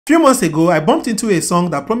Few months ago, I bumped into a song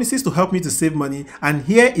that promises to help me to save money, and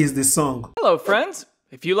here is the song. Hello friends,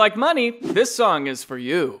 if you like money, this song is for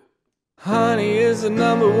you. Honey is the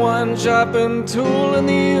 #1 shopping tool in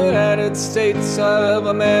the United States of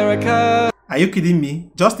America. Are you kidding me?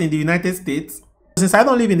 Just in the United States? Since I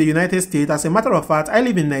don't live in the United States, as a matter of fact, I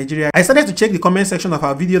live in Nigeria, I started to check the comment section of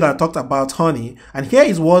our video that talked about honey, and here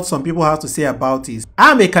is what some people have to say about it.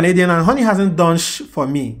 I'm a Canadian and honey hasn't done for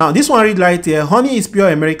me. Now this one read right here, honey is pure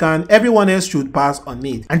American, everyone else should pass on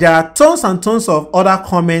it. And there are tons and tons of other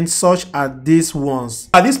comments such as these ones.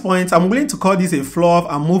 At this point, I'm willing to call this a fluff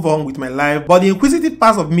and move on with my life, but the inquisitive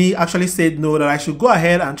part of me actually said no, that I should go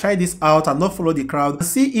ahead and try this out and not follow the crowd and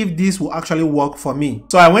see if this will actually work for me.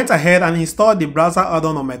 So I went ahead and installed the browser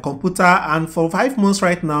add-on on my computer, and for 5 months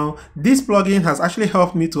right now, this plugin has actually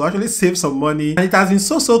helped me to actually save some money, and it has been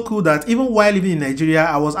so cool that even while living in Nigeria,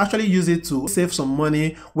 I was actually using it to save some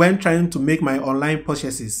money when trying to make my online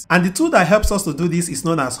purchases. And the tool that helps us to do this is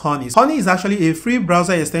known as Honey. Honey is actually a free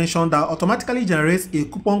browser extension that automatically generates a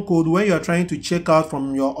coupon code when you're trying to check out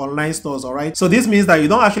from your online stores, alright? So this means that you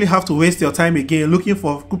don't actually have to waste your time again looking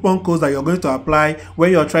for coupon codes that you're going to apply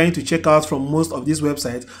when you're trying to check out from most of these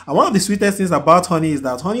websites. And one of the sweetest things about Honey is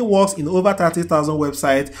that Honey works in over 30,000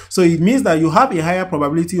 websites, so it means that you have a higher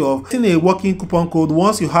probability of getting a working coupon code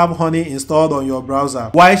once you have Honey installed on your browser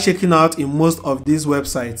while checking out in most of these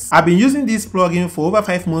websites. I've been using this plugin for over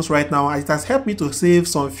 5 months right now, and it has helped me to save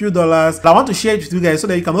some few dollars. I want to share it with you guys so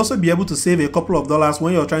that you can also be able to save a couple of dollars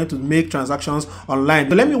when you're trying to make transactions online.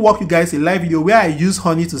 So let me walk you guys a live video where I use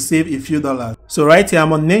Honey to save a few dollars. So right here,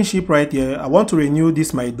 I'm on Namecheap right here. I want to renew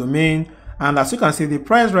this my domain. And as you can see, the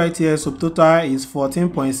price right here, subtotal is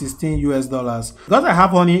 $14.16 US. Because I have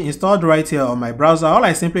Honey installed right here on my browser, all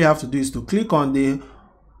I simply have to do is to click on the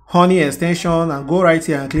Honey extension and go right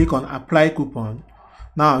here and click on apply coupon.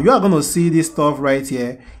 Now you are going to see this stuff right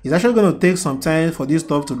here. It's actually going to take some time for this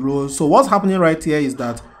stuff to load. So what's happening right here is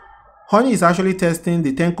that Honey is actually testing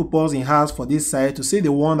the 10 coupons it has for this site to see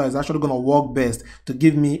the one that is actually going to work best to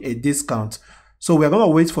give me a discount. So we're going to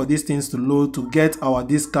wait for these things to load to get our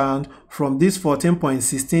discount from this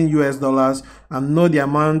 $14.16 US and know the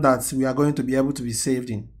amount that we are going to be able to be saved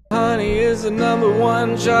in. Honey is the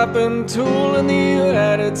 #1 shopping tool in the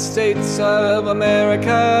United States of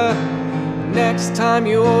America. Next time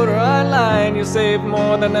you order online, you'll save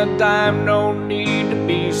more than a dime. No need to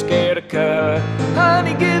be scared of cut.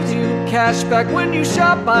 Honey gives you cash back when you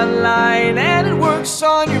shop online, and it works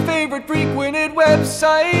on your favorite frequented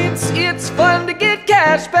websites. It's fun to get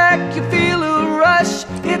cash back, you feel a rush.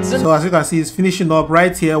 So as you can see, it's finishing up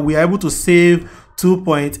right here. We are able to save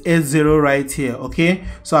 2.80 right here. Okay,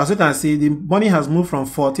 so as you can see, the money has moved from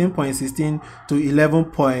 14.16 to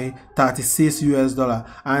 11.36 US,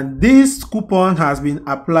 and this coupon has been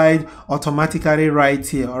applied automatically right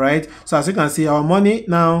here. All right, so as you can see, our money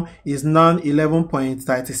now is now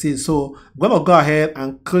 11.36. so I'm gonna go ahead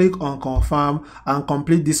and click on confirm and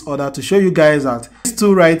complete this order to show you guys that this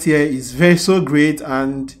tool right here is so great,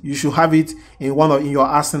 and you should have it in your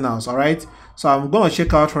arsenals. All right, so I'm going to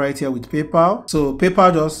check out right here with PayPal. So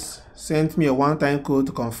PayPal just sent me a one-time code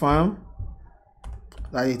to confirm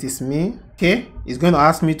that it is me. Okay, it's going to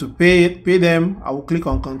ask me to pay them. I will click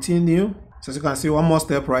on continue. So as you can see, one more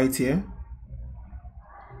step right here.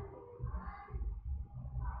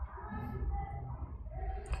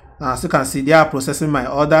 Now as you can see, they are processing my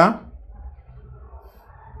order.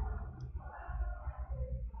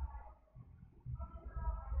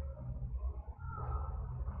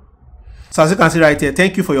 So as you can see right here,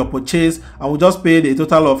 thank you for your purchase, and we just paid a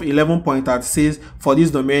total of 11.36 for this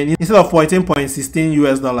domain instead of 14.16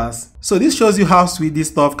 US. So this shows you how sweet this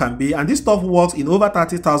stuff can be, and this stuff works in over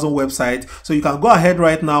 30,000 websites. So you can go ahead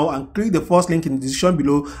right now and click the first link in the description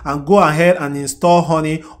below and go ahead and install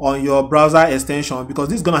Honey on your browser extension, because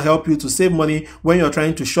this is going to help you to save money when you're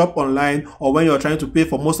trying to shop online or when you're trying to pay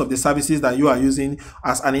for most of the services that you are using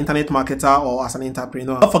as an internet marketer or as an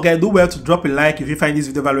entrepreneur. Don't forget, do well to drop a like if you find this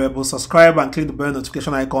video valuable, subscribe and click the bell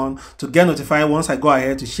notification icon to get notified once I go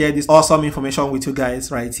ahead to share this awesome information with you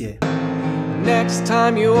guys right here. Next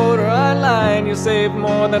time you order online, you'll save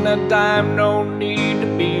more than a dime. No need to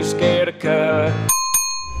be scared of cut.